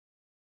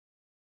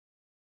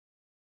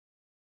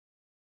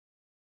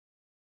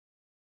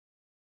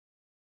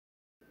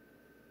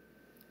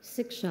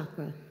Sixth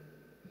chakra.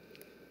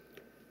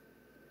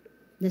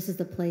 This is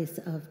the place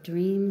of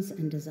dreams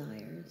and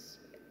desires.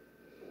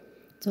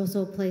 It's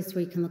also a place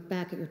where you can look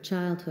back at your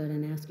childhood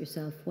and ask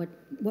yourself, what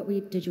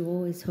did you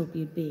always hope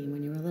you'd be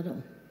when you were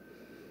little?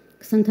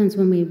 Sometimes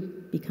when we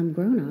become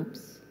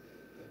grown-ups,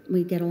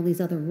 we get all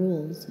these other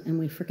rules and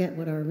we forget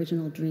what our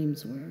original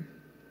dreams were.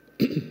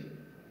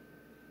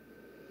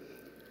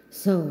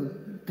 So,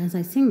 as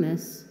I sing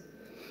this,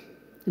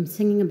 I'm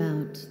singing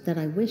about that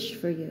I wish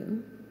for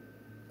you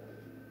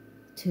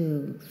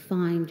to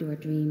find your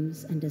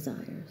dreams and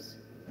desires.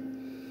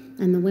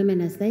 And the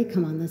women, as they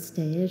come on the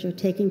stage, are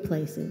taking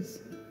places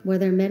where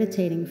they're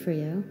meditating for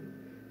you.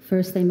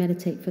 First, they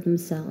meditate for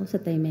themselves,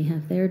 that they may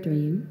have their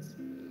dreams.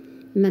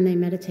 And then they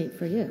meditate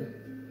for you,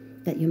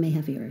 that you may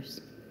have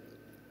yours.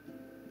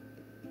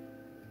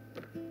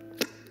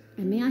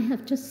 And may I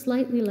have just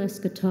slightly less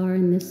guitar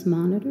in this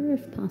monitor,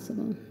 if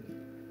possible?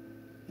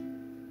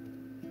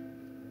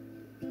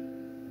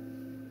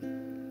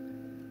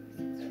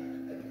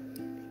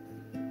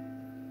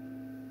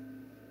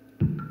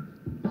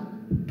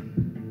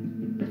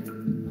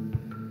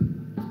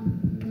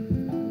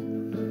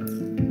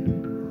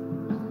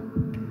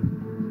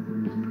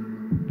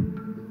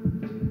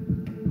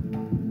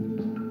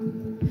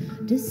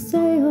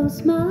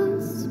 Deseos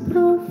más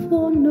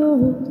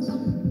profundos,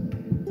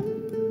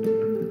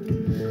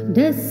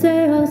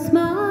 deseos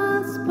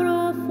más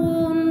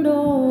profundos,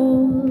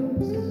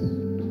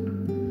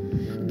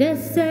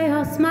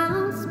 deseos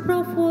más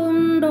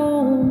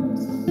profundos,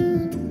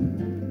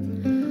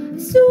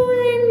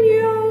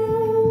 sueño,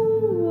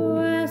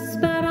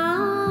 esperanza,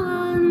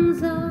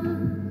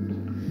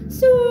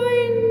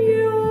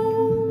 sueño,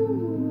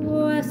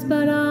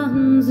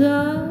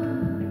 esperanza.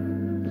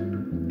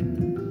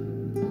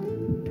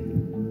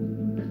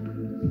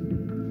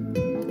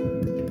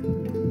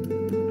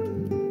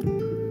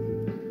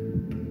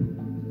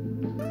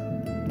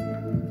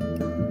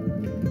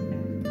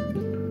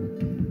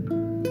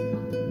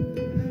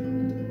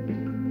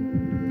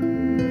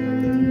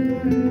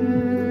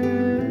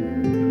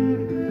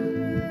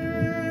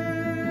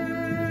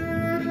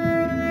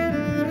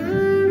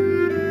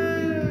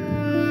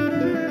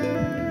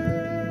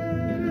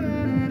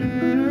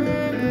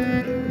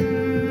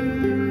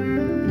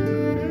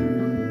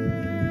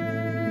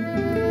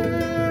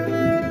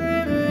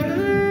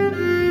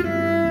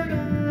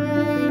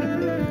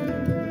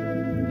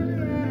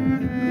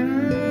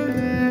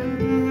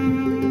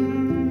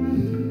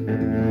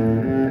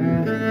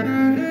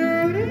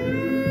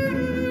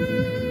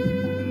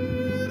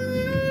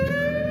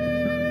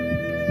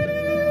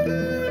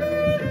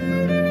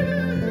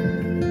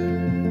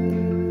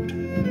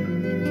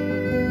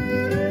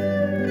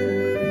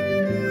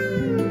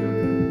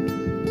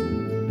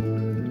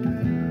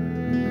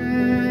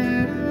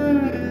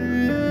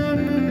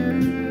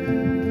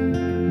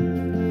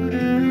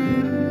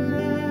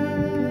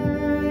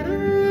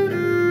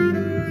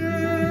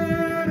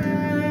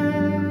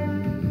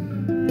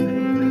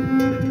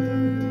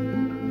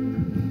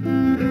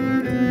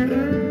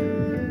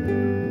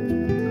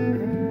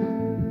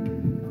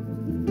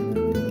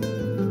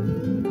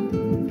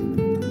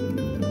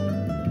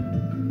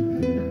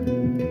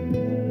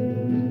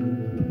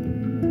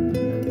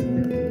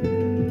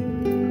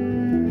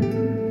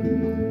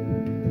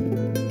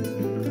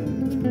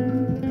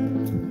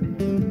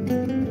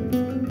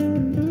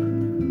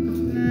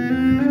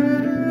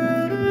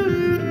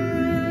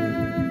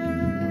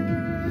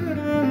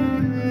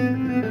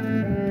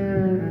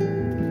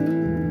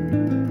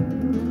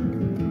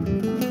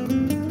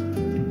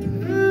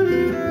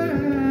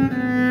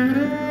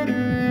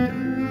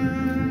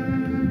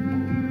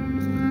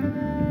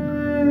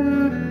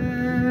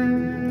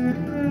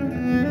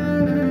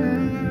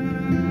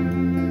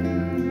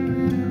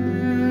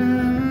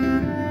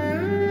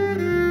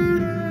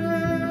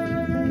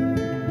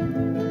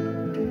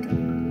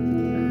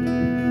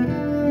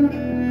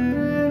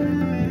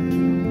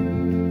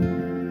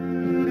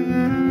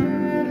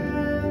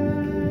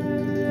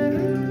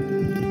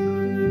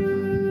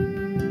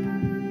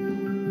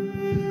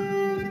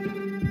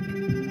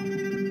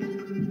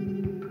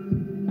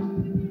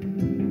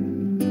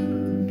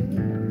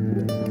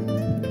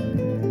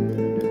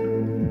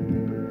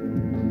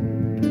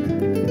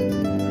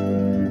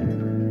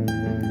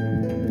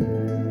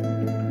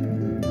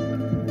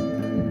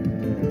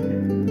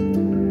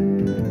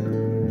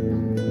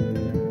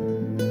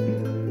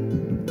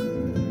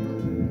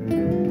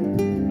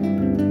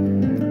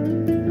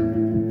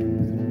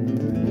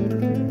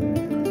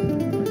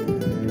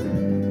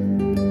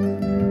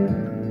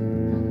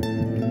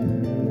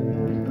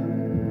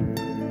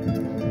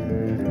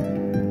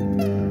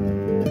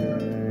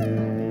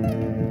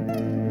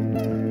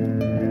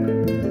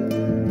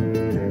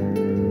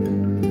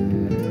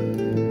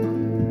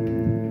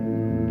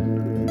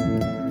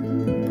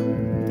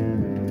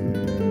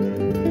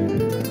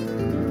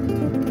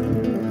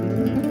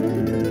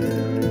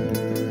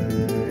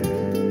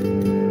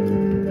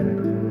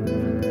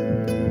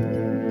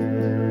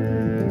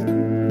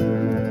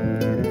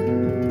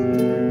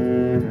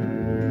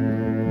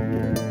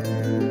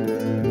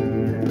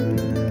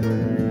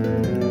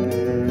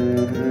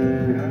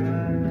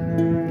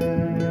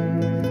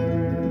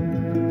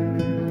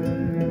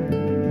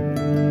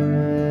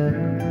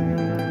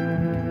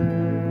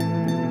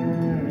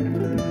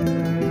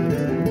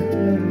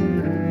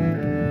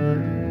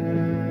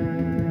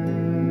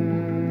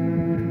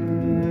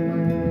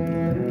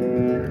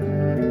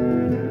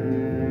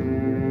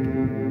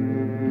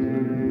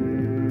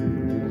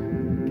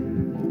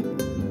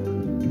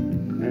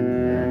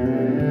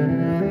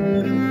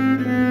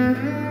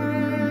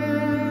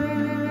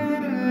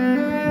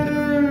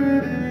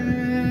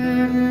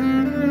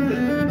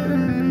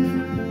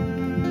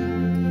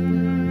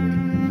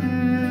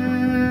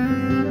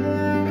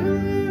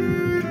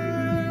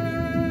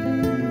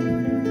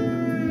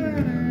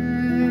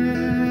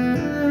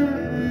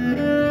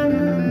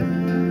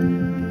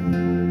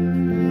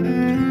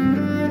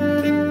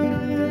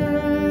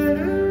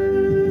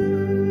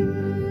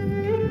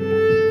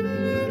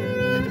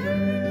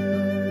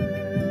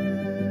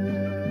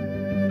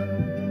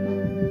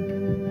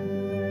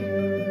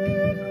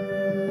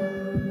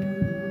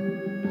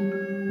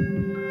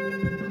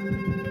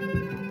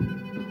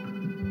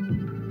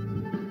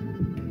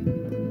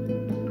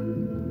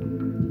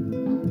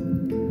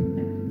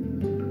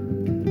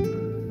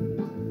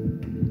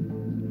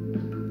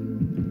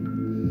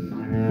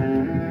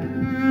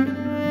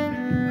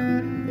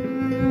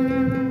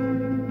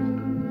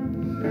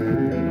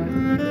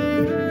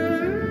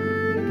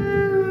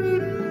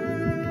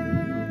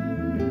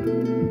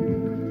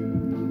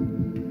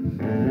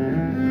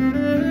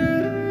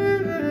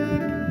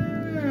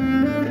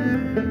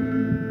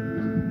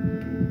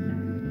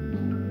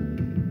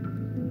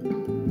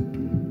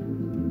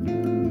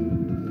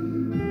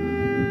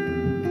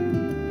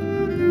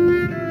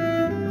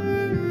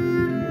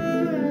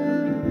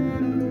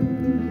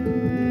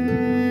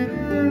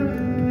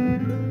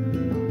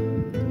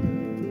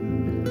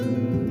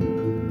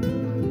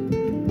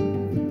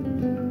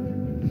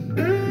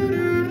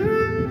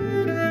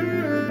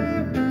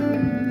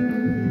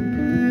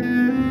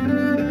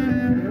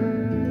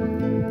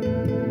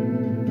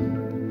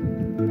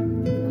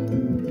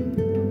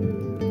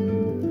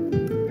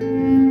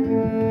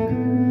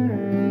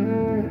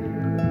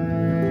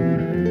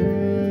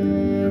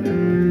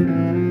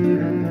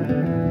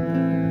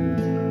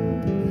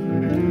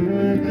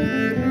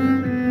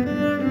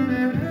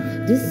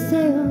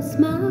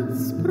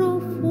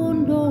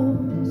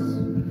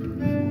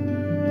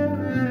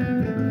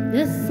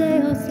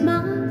 deseos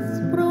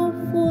más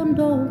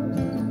profundos,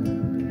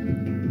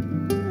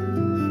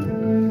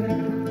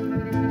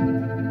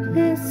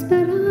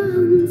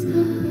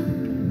 esperanza,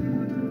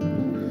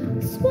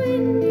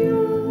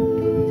 sueño,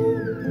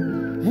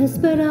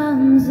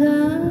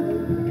 esperanza.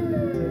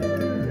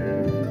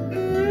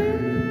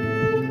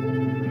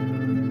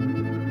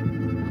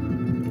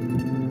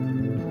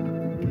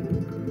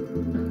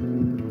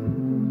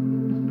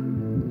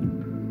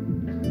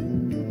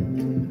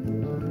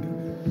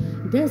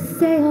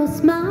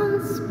 Deseos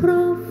más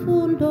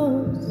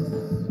profundos,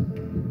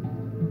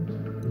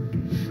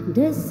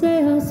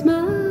 deseos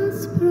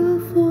más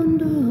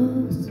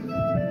profundos,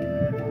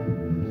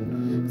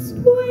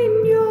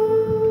 sueño,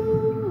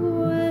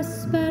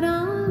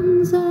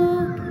 esperanza,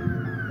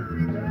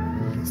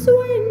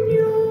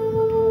 sueño,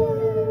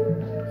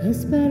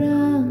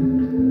 esperanza.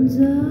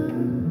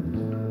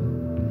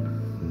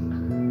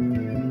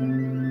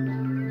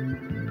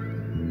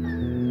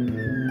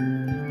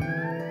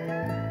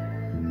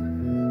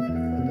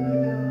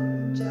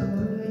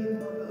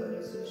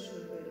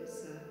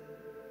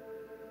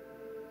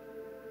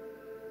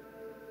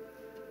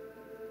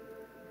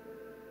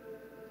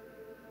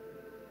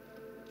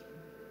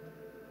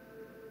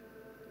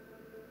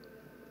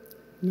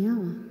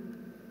 Now